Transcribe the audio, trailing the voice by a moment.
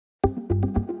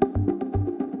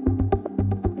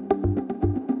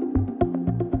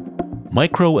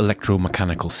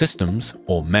Microelectromechanical systems,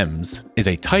 or MEMS, is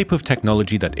a type of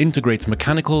technology that integrates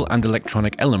mechanical and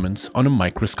electronic elements on a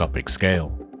microscopic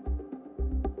scale.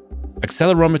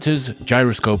 Accelerometers,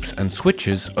 gyroscopes, and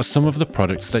switches are some of the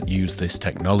products that use this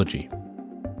technology.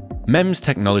 MEMS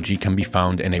technology can be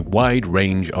found in a wide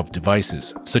range of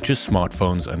devices, such as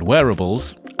smartphones and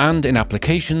wearables, and in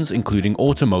applications including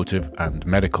automotive and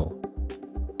medical.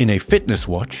 In a fitness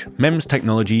watch, MEMS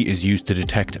technology is used to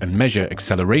detect and measure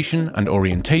acceleration and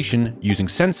orientation using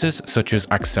sensors such as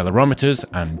accelerometers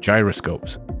and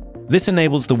gyroscopes. This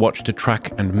enables the watch to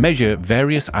track and measure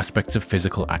various aspects of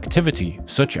physical activity,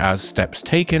 such as steps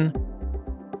taken,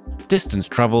 distance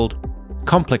traveled,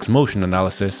 complex motion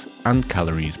analysis, and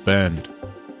calories burned.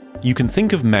 You can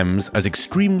think of MEMS as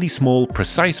extremely small,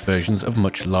 precise versions of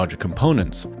much larger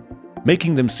components,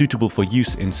 making them suitable for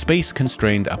use in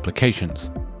space-constrained applications.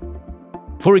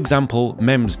 For example,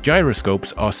 MEMS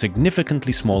gyroscopes are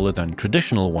significantly smaller than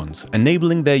traditional ones,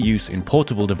 enabling their use in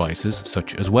portable devices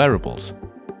such as wearables.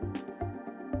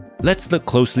 Let's look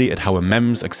closely at how a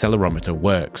MEMS accelerometer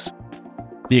works.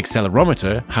 The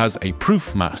accelerometer has a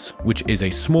proof mass, which is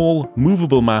a small,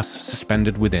 movable mass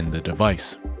suspended within the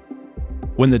device.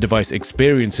 When the device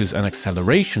experiences an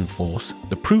acceleration force,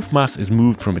 the proof mass is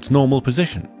moved from its normal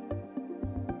position.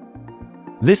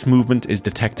 This movement is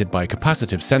detected by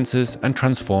capacitive sensors and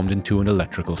transformed into an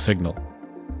electrical signal.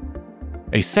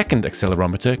 A second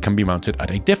accelerometer can be mounted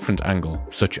at a different angle,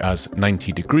 such as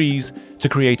 90 degrees, to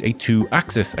create a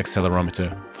two-axis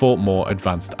accelerometer for more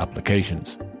advanced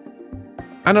applications.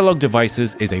 Analog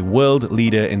Devices is a world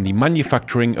leader in the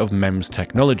manufacturing of MEMS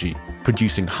technology,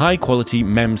 producing high-quality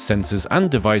MEMS sensors and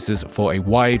devices for a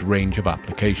wide range of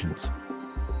applications.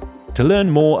 To learn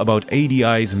more about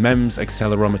ADI's MEMS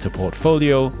accelerometer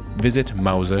portfolio, visit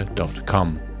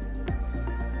mauser.com.